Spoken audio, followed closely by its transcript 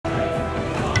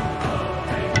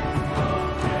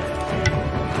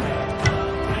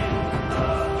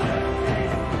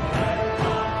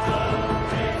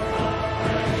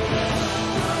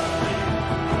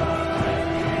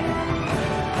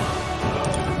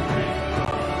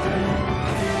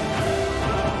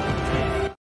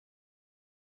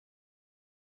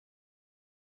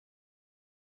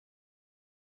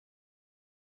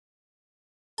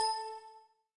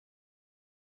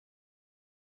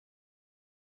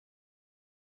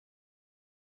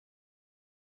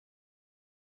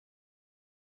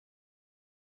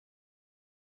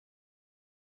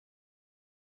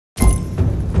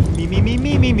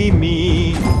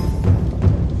Me.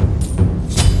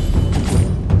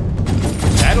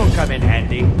 That'll come in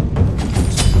handy.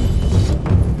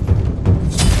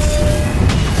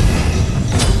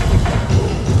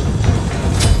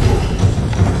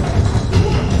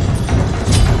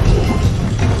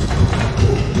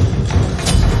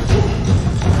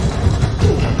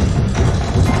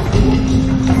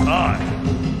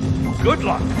 Good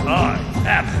luck.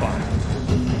 Have fun.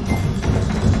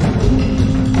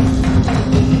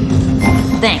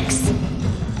 Thanks.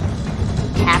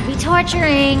 Happy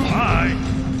torturing. Bye.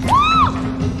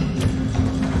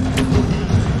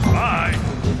 Bye.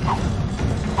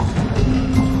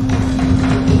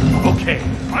 Okay,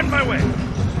 on my way.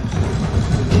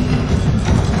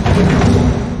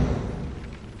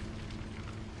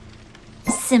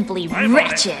 Simply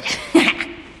wretched.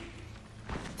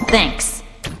 Thanks.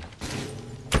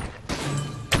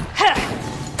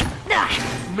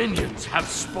 Minions have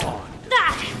spawned.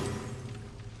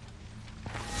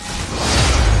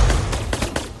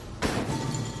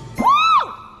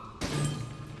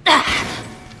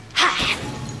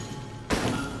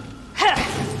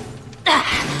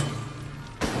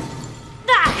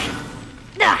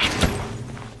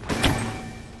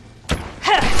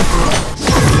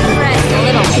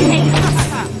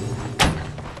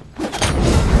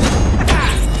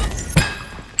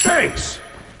 Thanks.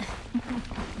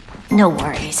 No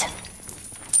worries.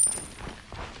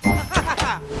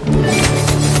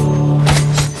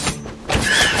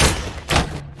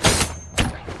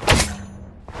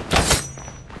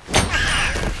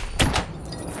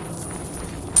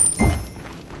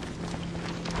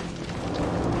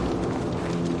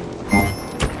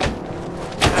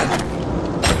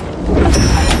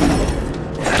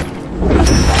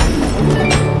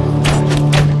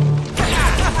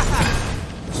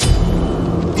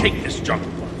 Take this junk.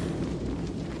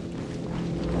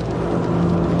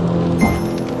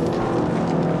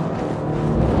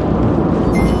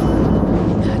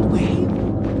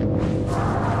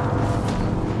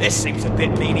 This seems a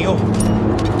bit menial.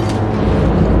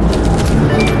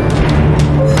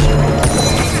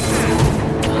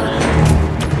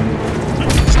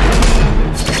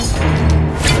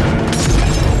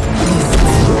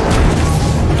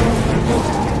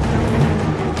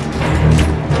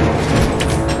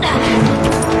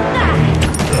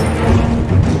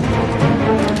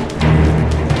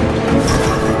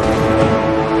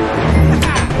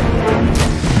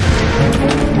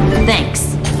 Thanks.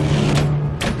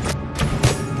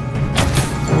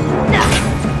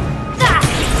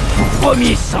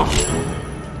 Premier sang.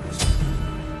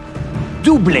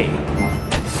 Doublé.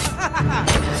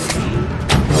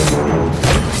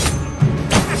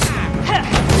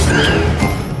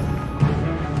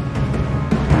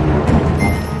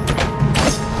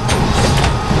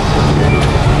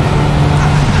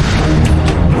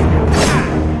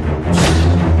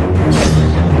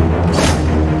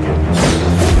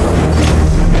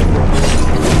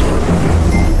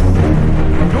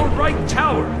 Your right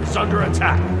tower is under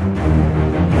attack.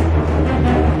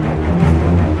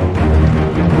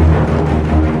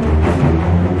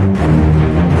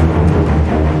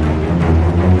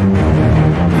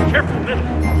 Careful, middle.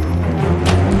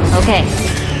 Okay.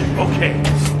 Okay.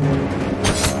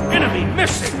 Enemy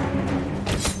missing.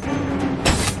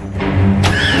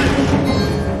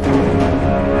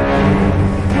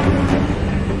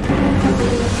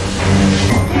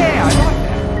 Yeah, I like that.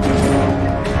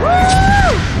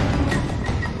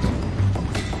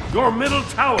 Your middle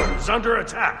tower is under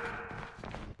attack.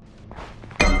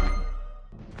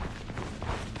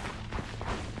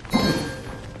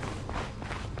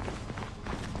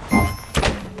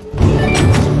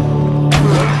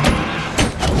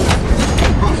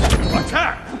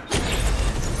 Attack!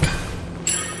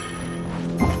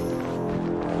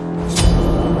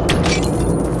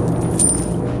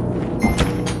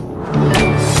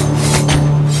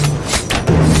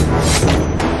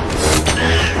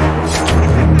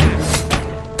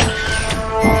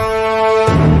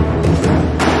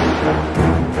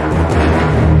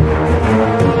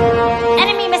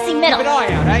 Enemy missing middle. Keep an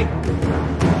eye out, eh?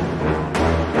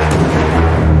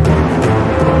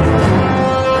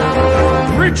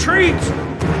 Retreat!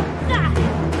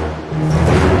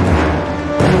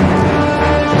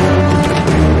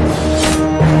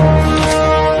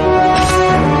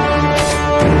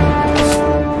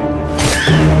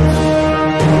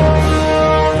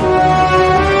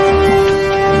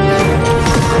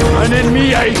 Un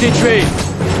ennemi a été tué.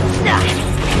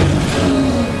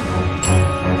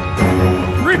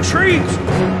 Retreat!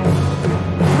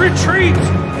 Retreat!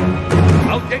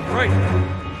 I'll get right.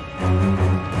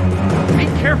 Be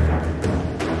careful.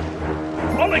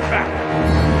 Falling back!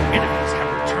 Enemies have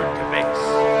returned to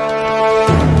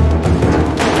base.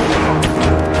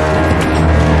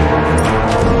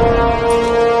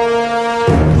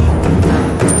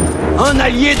 Un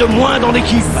allié de moins dans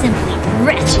l'équipe. Simply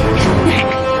wretched.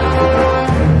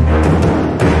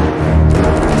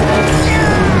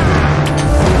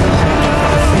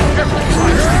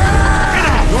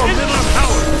 Your middle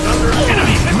tower is under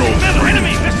enemy missing middle!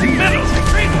 Enemy missing middle!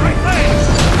 Retreat right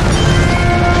lane!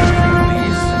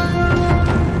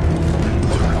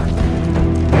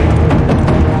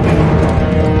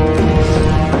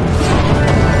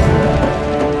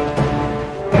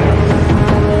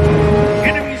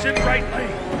 Enemies in right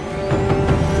lane!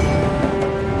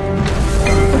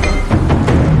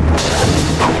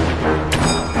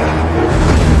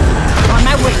 On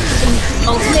my way.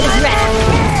 Ultimate is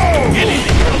ready.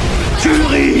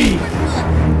 Tuerie!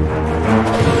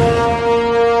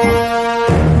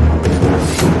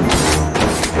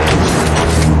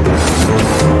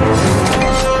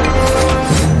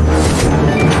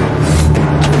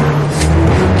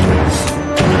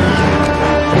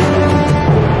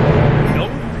 No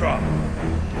problem.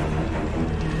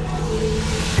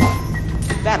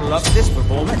 That'll up this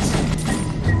performance.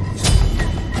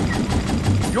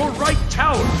 Your right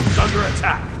tower is under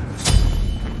attack.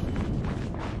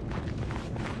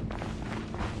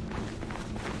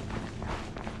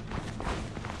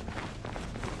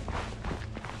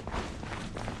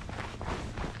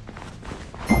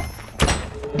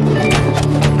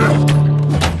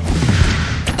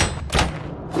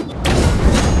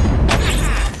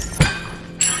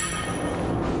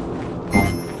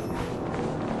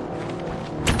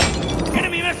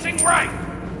 Enemy missing right.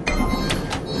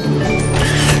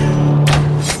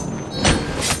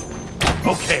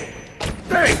 Okay.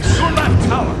 Thanks. Your left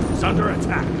tower is under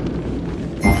attack.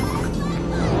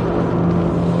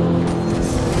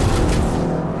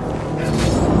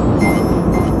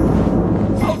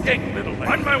 I'll take middle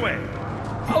lane. On my way.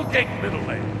 I'll take middle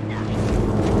lane.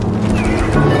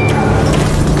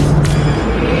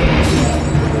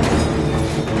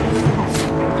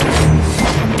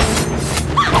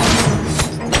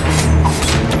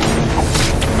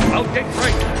 I'll take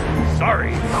right.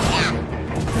 Sorry.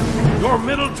 Your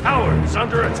middle tower is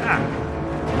under attack.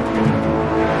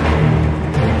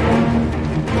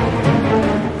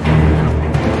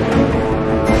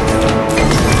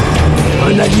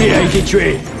 Un allié a été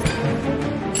tué.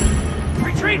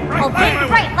 Retreat right Okay, lane.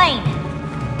 right lane.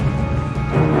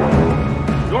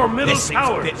 Your middle This thing's a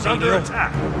tower bit is under bigger.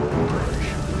 attack.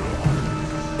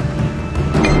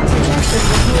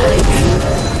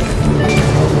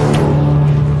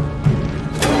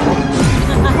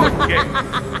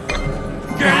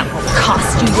 That will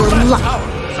cost you your life.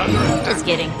 Tower is under attack. Just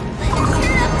kidding.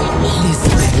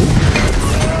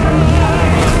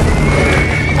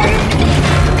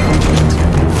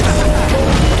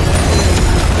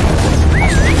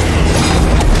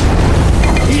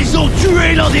 Ils ont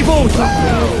tué l'un des vôtres.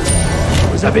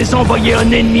 Vous avez envoyé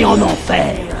un ennemi en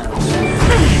enfer.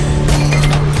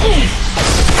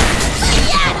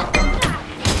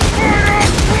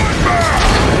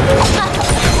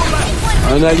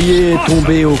 Un allié est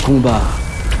tombé au combat.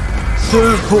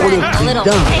 Ce pour le A prix little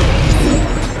d'un. pain.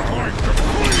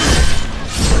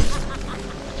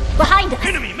 Behind us.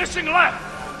 Enemy missing left.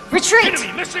 Retreat.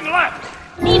 Enemy missing left.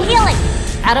 Need healing.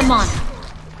 Out of mana.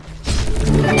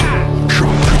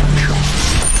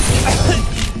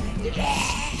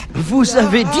 Vous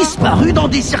avez disparu dans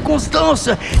des circonstances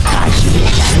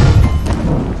tragiques.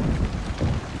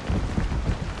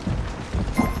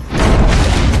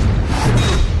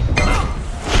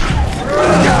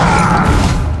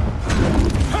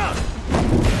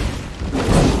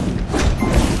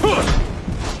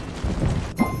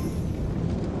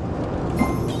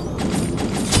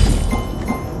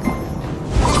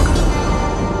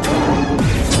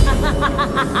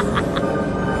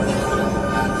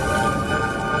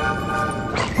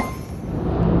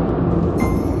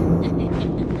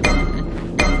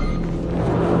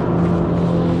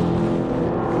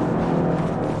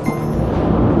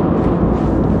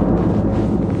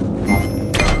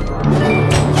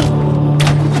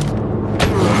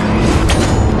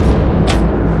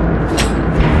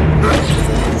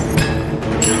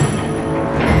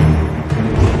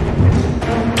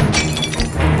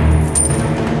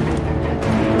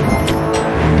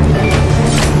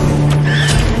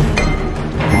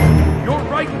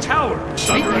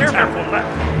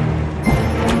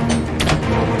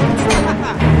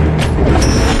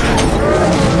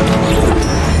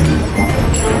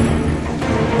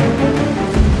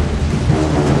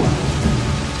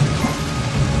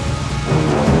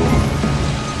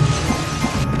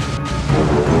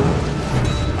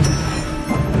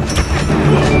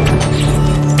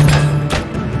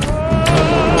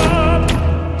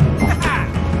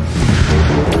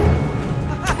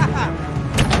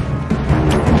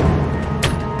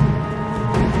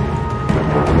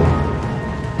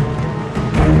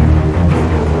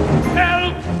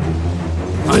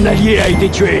 Un allié a été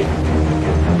tué.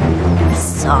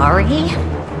 Sorry.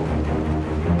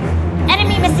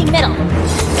 Enemy missing middle.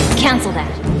 Cancel that.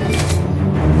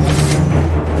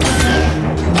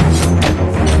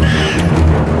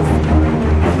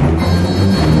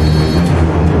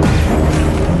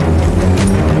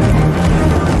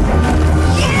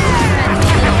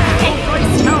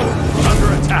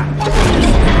 Under attack.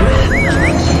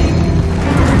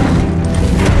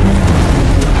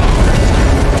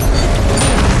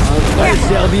 Un vrai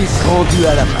service rendu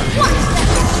à la fin.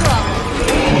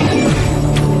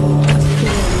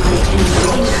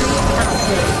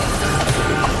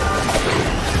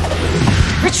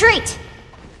 Retreat!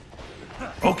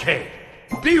 Okay.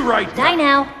 Be right Die back.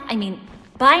 now. I mean,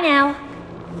 bye now.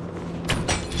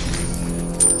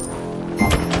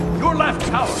 Your left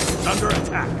tower is under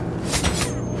attack.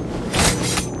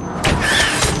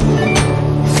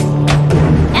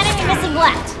 Enemy missing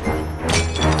left.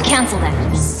 Cancel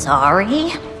that.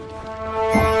 Sorry.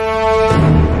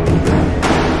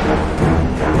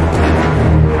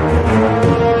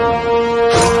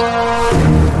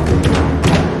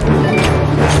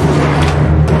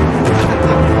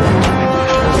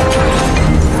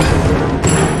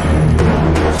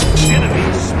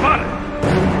 Enemy spotted.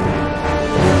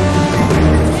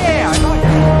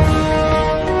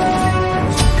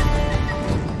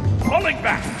 Falling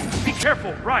back. Be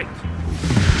careful, right.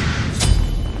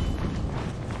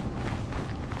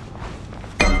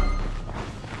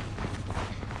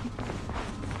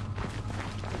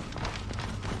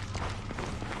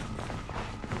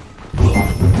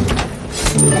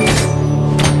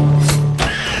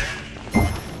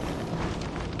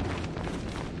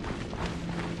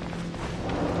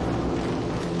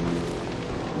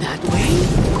 That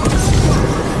way?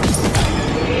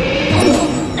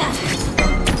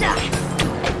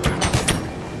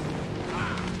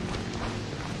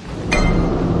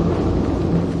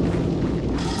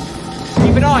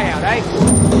 Keep an eye out, eh?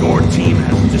 Your team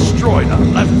has destroyed a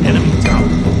left enemy tower.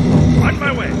 On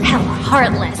my way. Hell,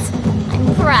 heartless.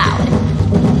 I'm proud.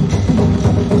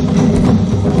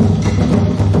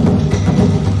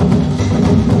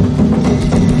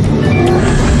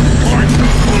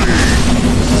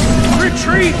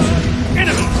 Retreat!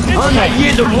 Enemies! Un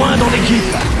allié de moins dans l'équipe.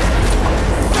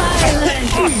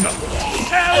 Awesome!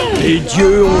 Hell! Les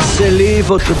dieux ont scellé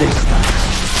votre destin.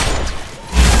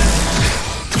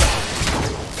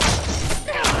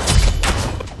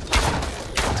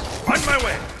 On my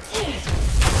way.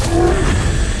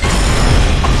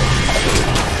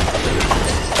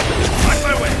 On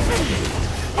my way.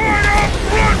 Fire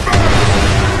bloodbath!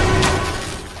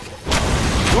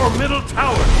 Your middle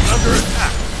tower is under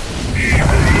attack.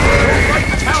 Your right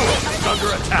tower is under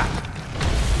attack.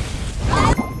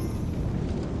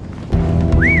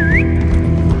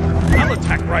 I'll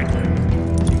attack right.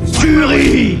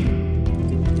 Tuerie!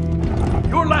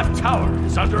 Your left tower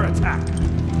is under attack.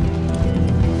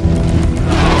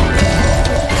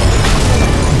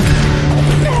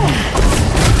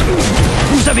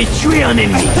 Vous avez tué un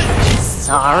ennemi.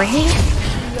 Sorry.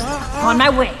 On my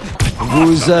way.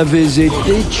 Vous avez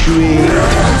été tué.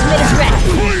 Ultimate is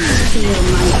ready.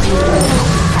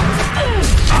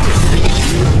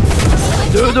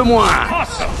 Deux de moins.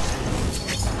 Awesome!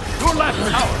 Your left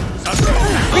tower is under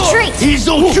attack. Retreat! Ils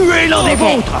ont tué l'un des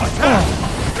vôtres.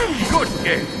 Good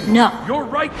game. No. Your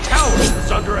right tower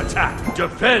is under attack.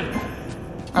 Defend.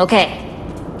 Okay.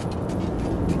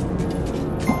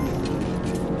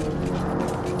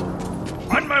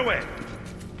 On my way.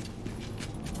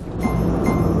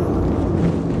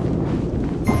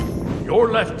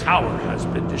 Your left tower has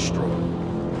been destroyed.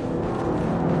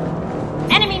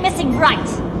 Enemy missing right.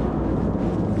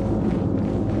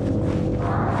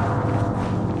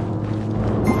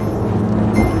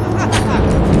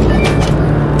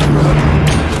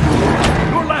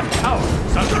 Your left tower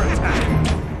is under attack.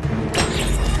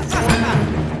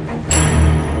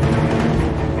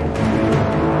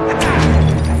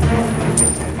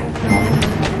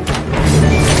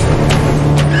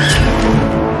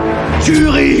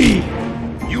 Tuerie!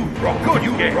 You rock. Good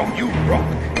you game. Rock. You rock.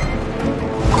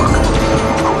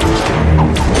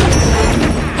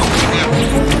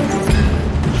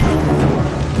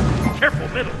 Careful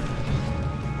middle.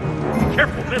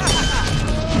 Careful middle.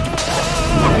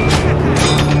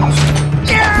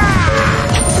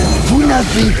 Vous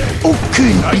n'avez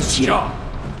aucune Nice pitié. job.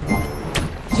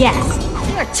 Yes.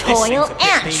 Your toil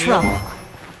and trouble.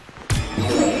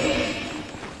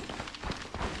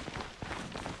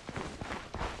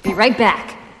 Be right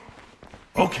back.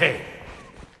 Okay.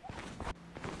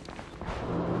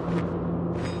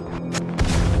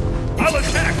 I'll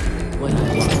attack.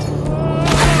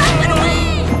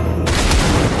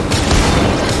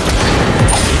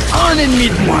 ennemi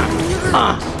de moins.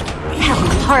 Un. How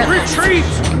heartless. Retreat!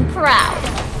 I'm proud.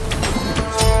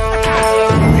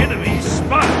 Enemy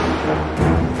spotted!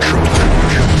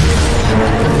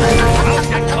 I'll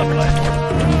get covered.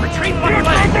 Retreat my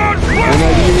leg! Un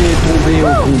allié est tombé au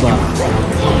combat.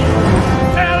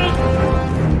 Help!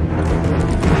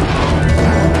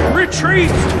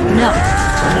 Retreat! No.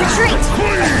 Retreat!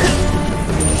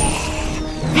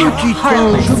 How Petit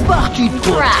heartless. ange parti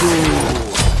trop Proud.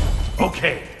 tôt.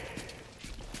 Okay.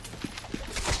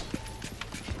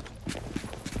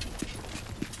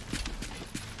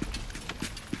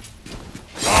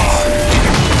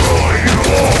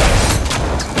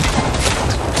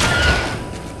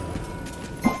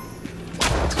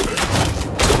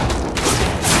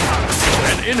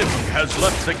 An enemy has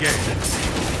left the game.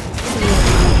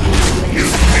 You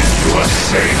think you are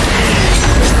safe?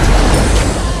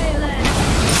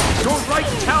 Your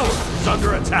right tower is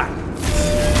under attack.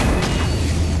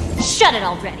 Shut it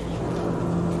already.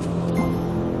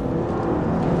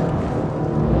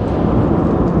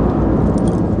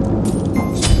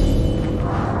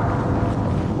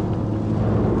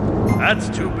 That's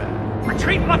too bad.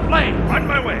 Retreat left lane, on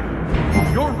my way.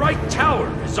 Your right tower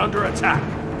is under attack.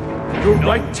 Your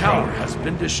right tower has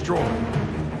been destroyed.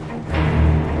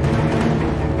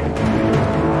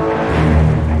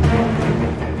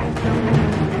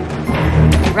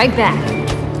 Be right back.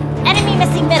 Enemy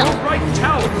missing middle. Your right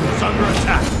tower is under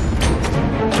attack.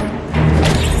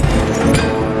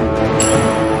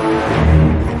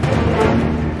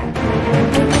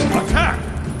 Attack!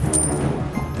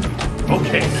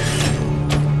 Okay.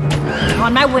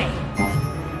 On my way.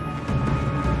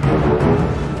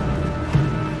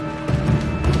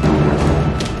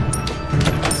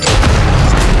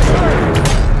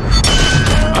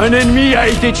 Un ennemi a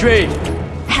été tué.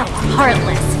 How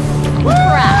heartless. I'm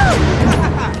proud.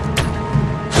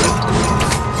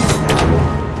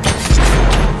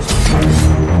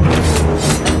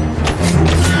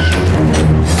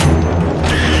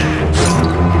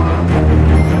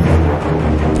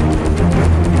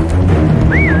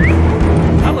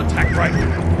 I'll attack right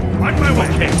now. On my way.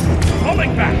 Okay.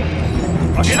 Falling back.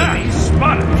 Enemy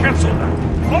spotted. Cancel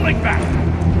that. Falling back.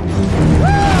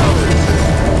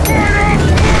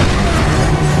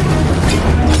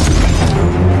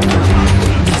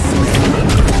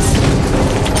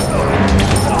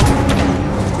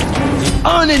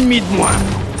 Un ennemi de moins.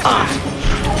 Un.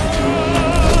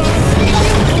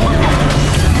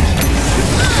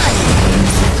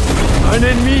 Un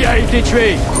ennemi a été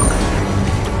tué.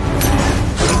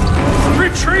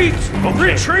 Retreat!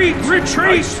 Retreat!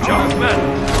 Retreat! Nice job, men.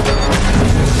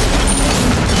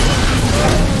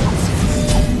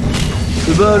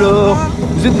 Bah alors,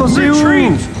 vous êtes passé où?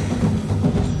 Retreat!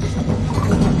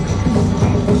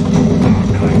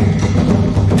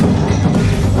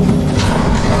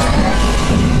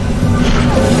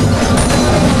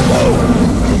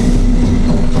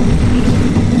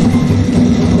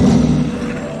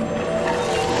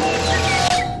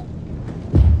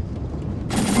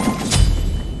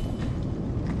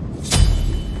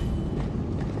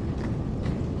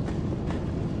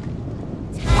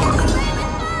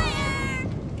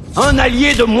 Un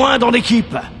allié de moins dans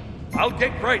l'équipe. I'll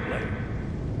get right lane.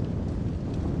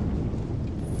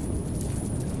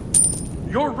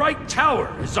 Your right tower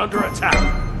is under attack.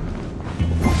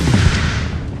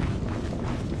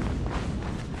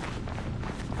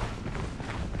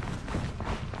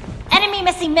 Enemy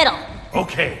missing middle.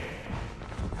 Okay.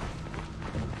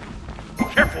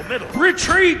 Careful, middle.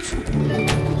 Retreat!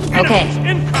 Okay. Enemies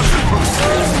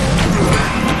incoming!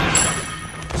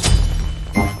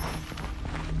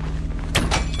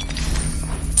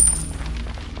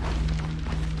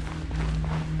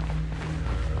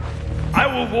 I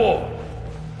will war.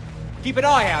 Keep an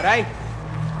eye out, eh?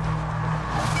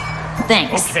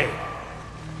 Thanks. Okay.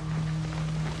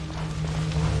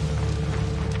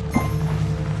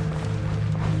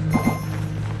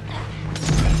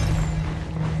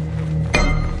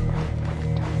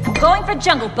 I'm going for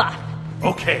jungle buff.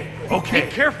 Okay. Okay.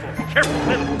 Be careful. Careful,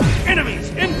 middle. Enemies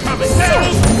incoming!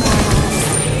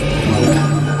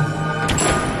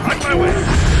 On my way.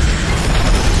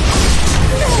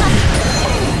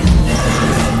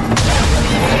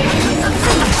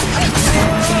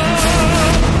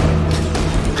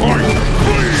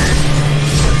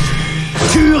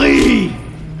 Tuerie!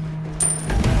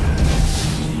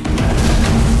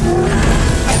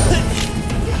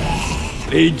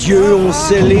 Les dieux ont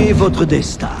scellé votre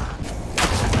destin.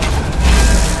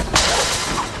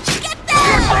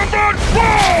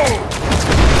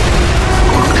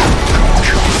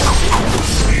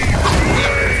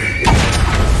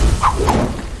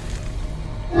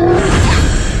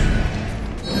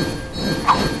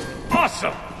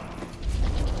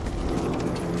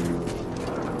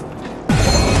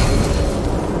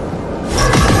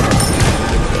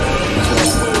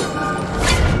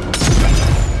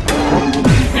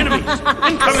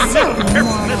 Incoming missile!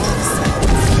 Careful, missile!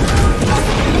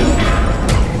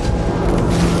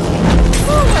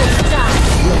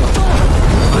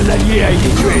 Un allié a été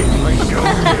tué.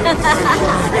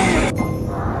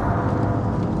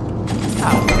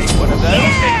 I'll take one of those.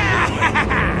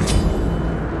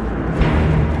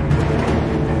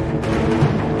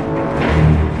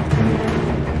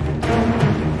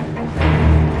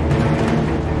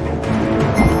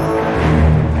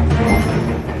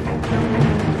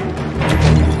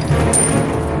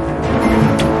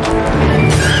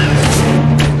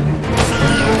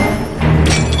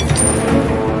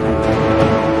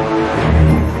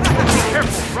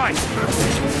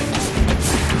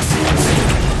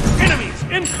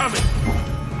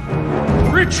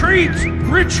 Retreat!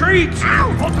 Retreat!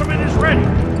 Ultimate is ready!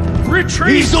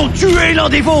 Retreat! Ils ont tué l'un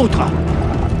des vôtres.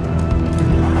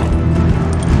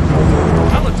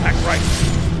 I'll attack right.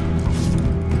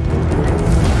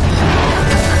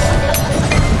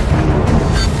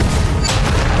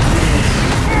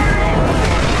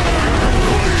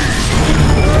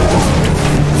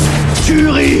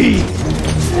 Tuerie!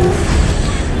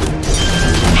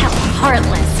 How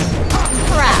heartless.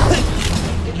 Proud.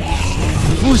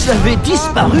 Vous avez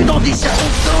disparu dans des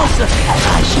circonstances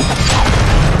tragiques.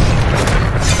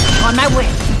 On my way.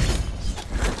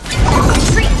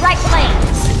 Retreat right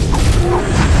flanks.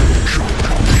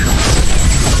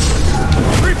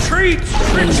 Retreat!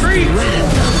 Retreat!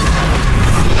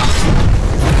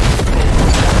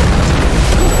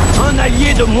 Un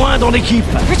allié de moins dans l'équipe.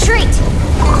 Retreat.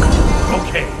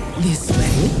 Okay. This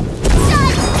way.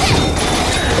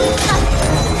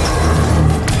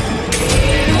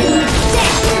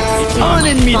 Un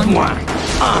ennemi de moins.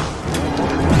 Un.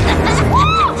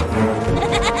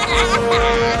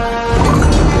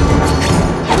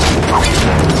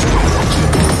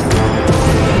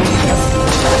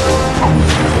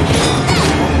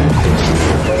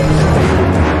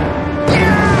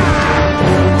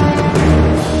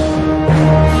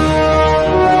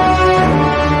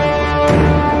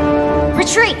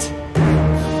 Retreat.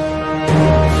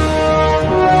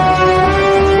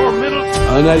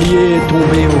 Un allié est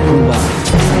tombé au combat.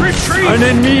 Retreat! Un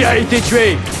ennemi a été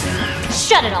tué.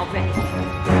 Shut it already.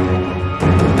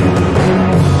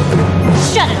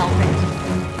 Shut it already.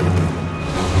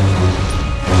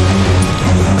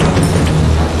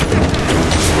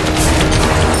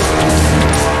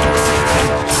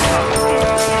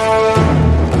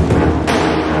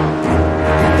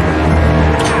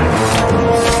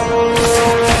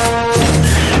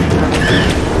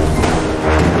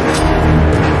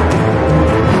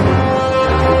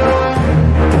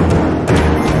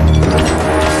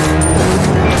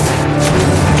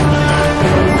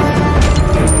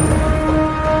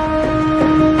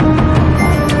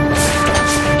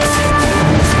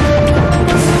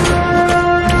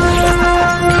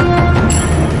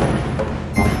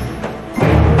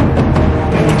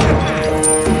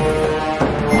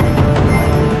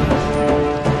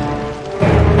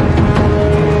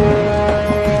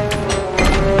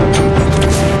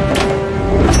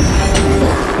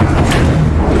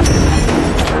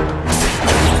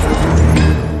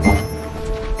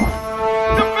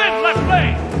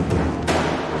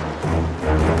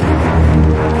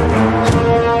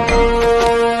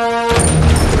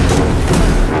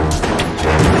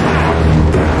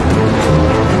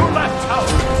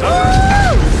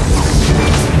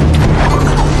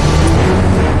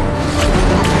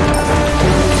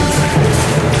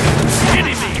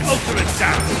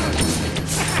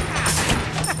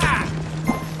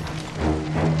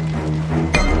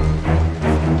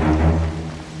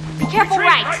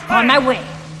 On my way.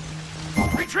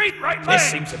 Retreat right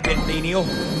This leg. seems a bit menial.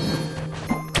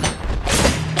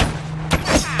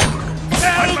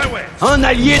 On my way. Un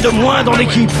allié de moins dans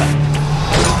l'équipe.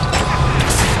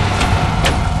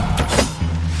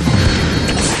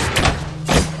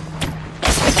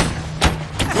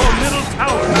 Your middle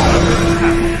tower is under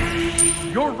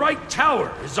attack. Your right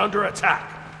tower is under attack.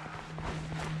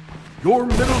 Your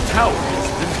middle tower has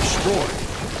been destroyed.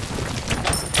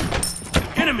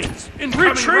 Enemies in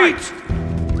retreat! Right.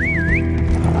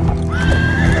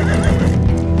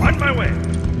 On my way.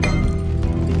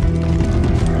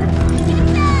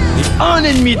 Un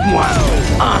ennemi de moins.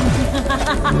 Un.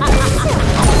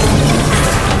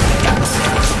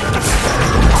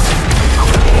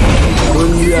 Vous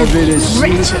ne lui avez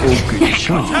laissé aucune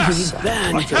chance.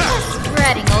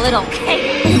 Spreading a little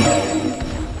cake.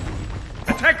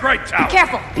 Attack right tower. Be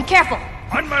careful. Be careful.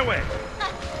 On my way.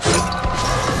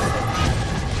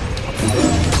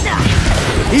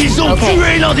 Ils ont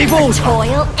tué l'un des vôtres.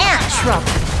 Toil and trouble.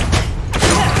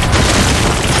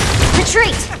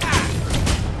 Retreat.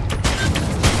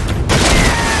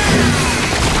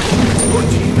 Your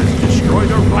team has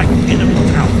destroyed a right enemy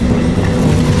tower.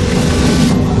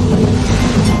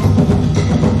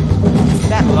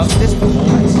 That loves this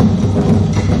performance.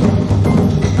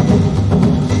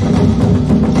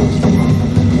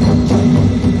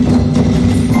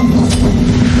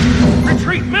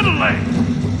 Retreat middle lane!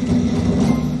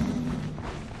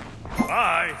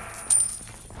 Bye.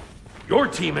 Your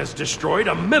team has destroyed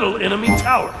a middle enemy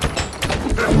tower.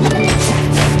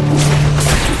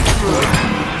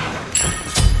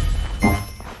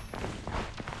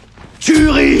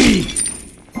 Tuerie!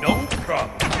 No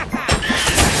problem.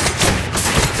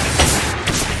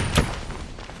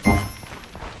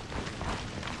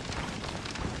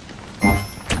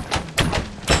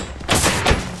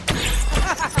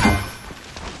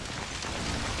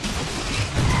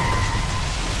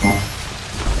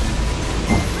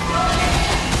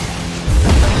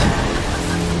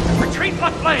 Retreat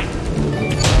left lane!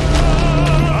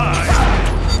 Bye.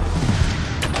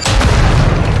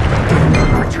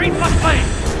 Retreat left lane!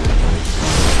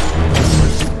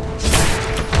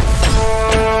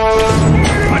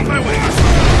 On my way!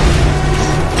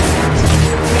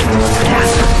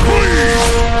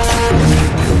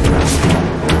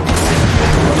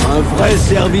 Un vrai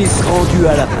service rendu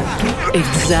à la patrie.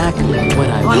 Exactly what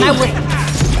I want. On my way.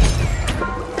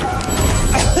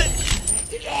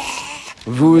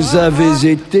 Vous avez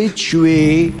été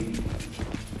tué.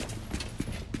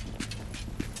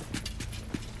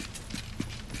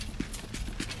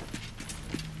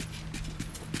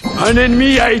 Un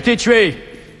ennemi a été tué.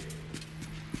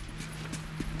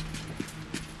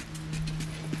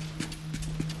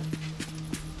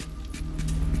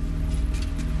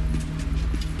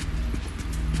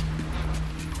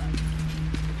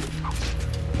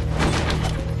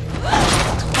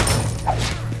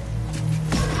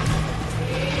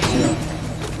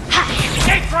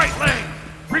 Take right lane!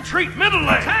 Retreat middle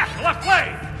lane! Attack left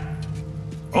lane!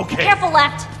 Okay. Careful,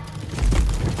 left.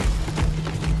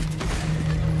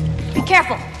 Be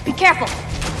careful. Be careful.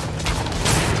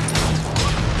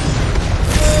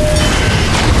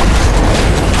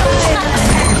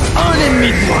 Un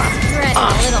ennemi de moins. Ready, a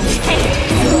little taste.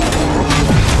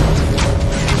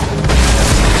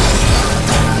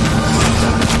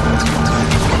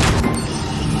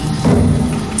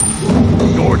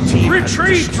 Your team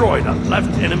retreat! Has destroyed a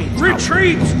left enemy tower.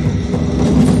 Retreat!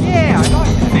 Yeah, I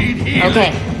like that. Need healing.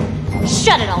 Okay.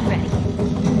 Shut it already.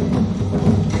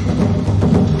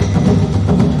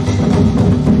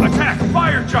 Attack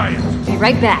fire giant! Be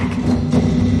right back.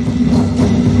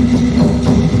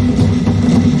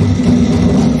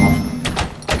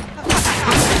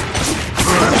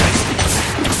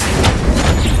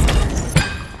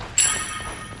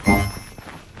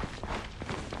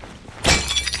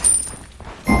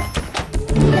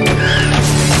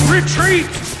 Retreat!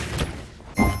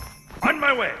 On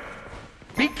my way.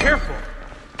 Be careful.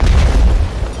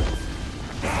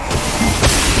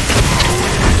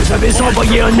 Vous avez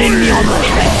envoyé un ennemi en main.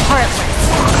 Heartless.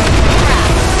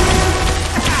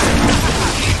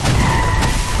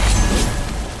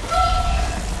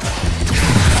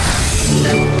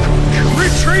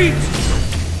 Retreat!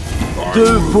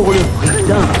 Deux pour le prix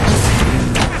d'un.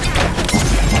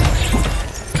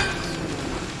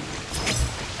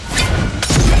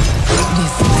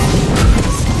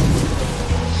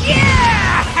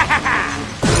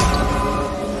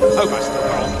 Oh, I still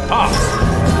got all the pops.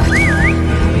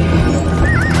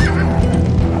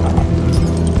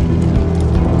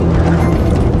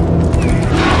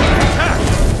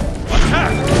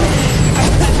 Attack!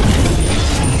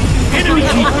 Enemy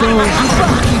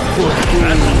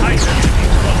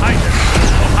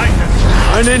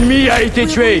Un ennemi a été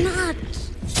tué.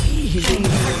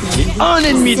 Et un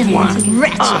ennemi de moins.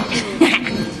 Un.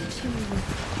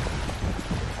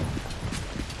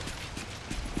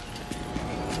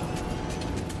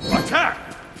 Attack!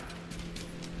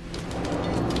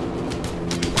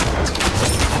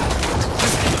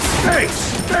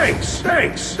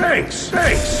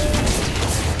 Thanks!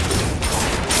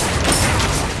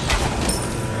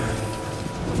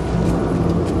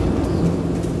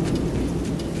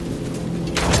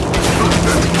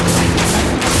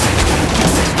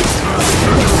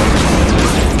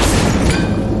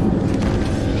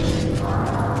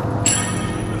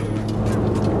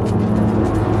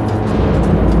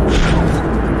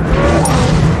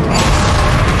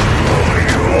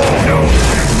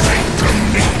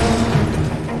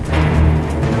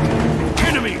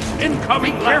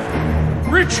 Incoming left!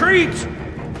 Retreat!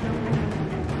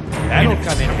 That'll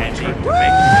come in handy.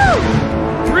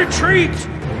 Retreat!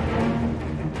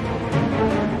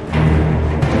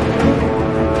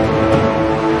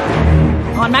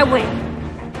 On my way.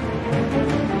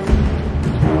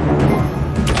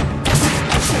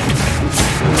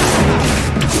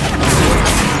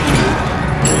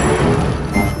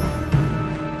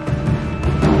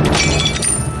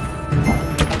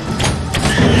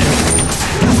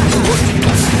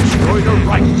 destroy the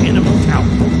right enemy tower.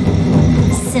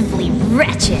 Simply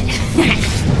wretched.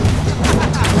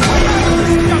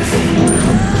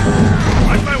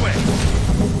 On my way.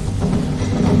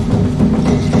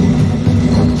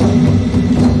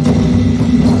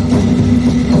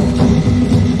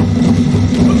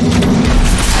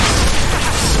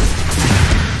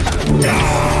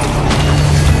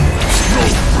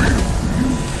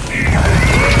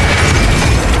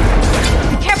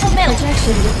 Careful, middle.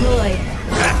 Protection deployed.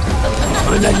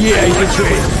 Un allié a été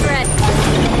tué.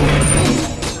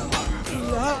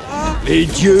 Les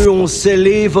dieux ont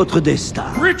scellé votre destin.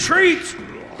 Retreat!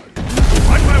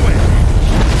 On my way.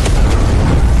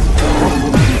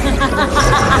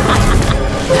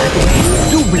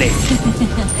 Doublé.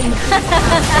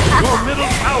 Your middle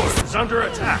tower is under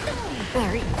attack.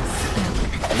 Very.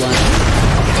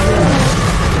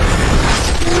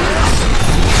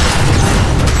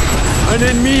 Un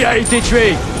ennemi a été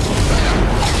tué.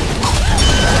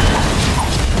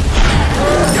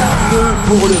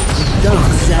 Pour le prix d'un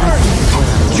simple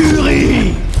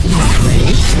tuerie.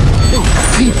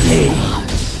 Triplé.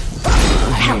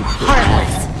 How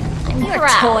heartless. I'm your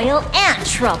toil and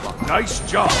trouble. Nice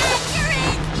job.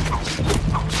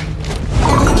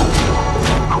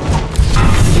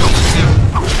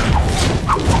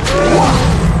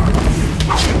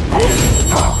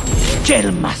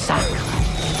 Quel massacre.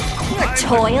 Your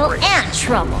toil and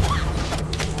trouble.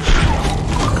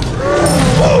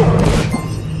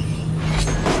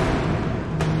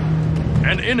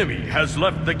 An enemy has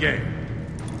left the game.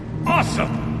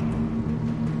 Awesome!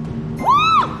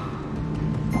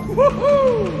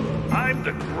 Woohoo! I'm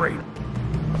the great.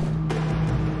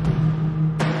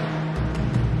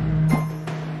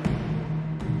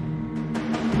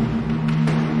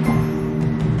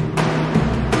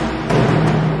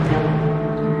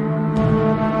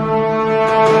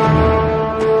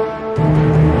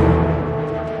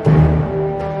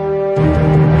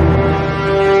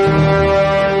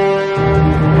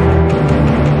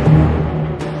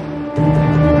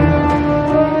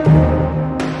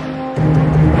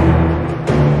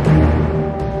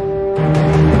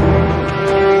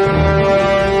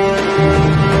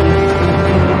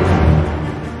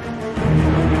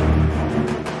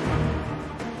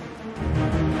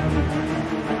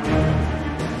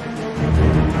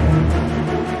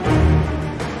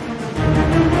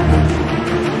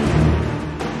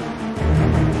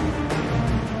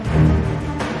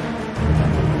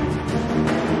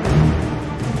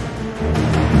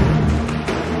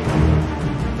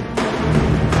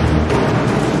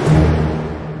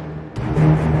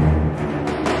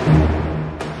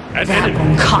 That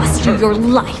will cost you your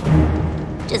life.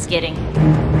 Just kidding.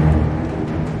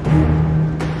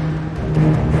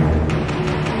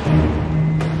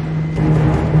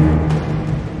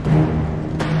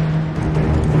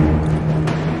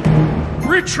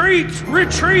 Retreat!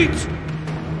 Retreat!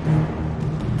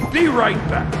 Be right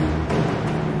back.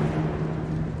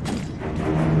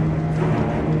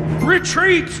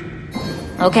 Retreat!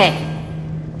 Okay.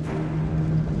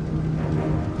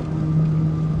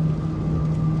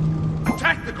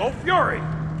 Tactical fury!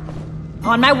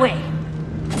 On my way.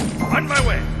 On my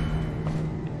way.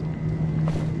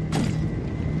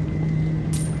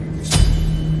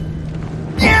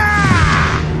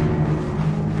 Yeah!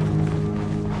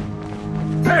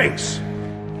 Thanks!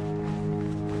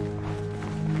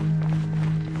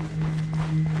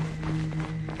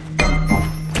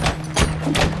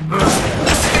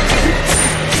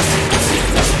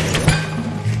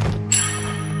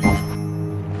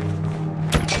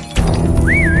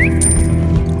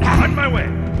 On my way.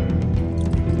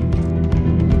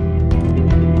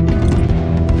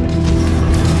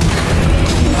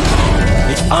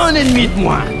 Un ennemi de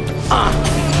moins. Un.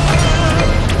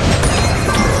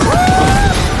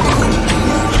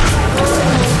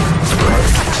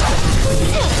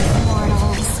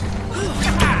 Mortals.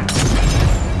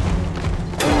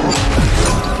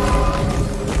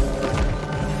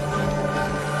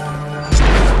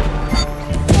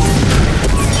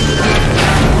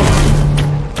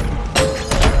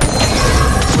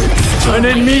 Un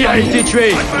ennemi a été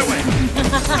tué. On my way. Your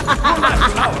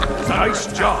left tower is a nice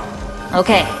job.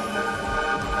 Okay.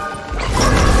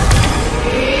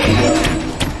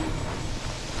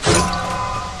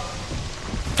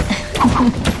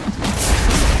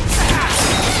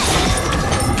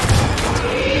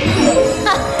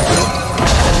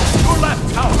 Your left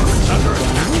tower is under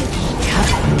attack.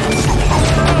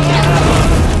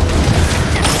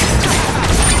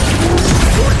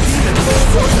 Your team has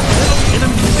destroyed the middle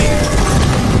enemy base.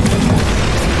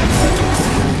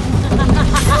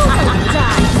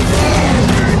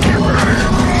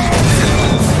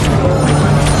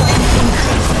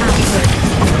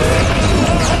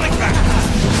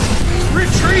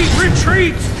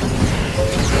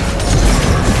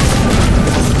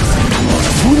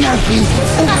 n'avez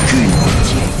aucune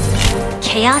pitié.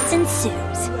 Chaos ensues.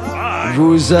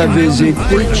 Vous avez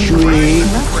été tué.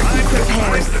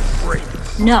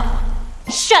 No.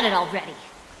 Shut it already.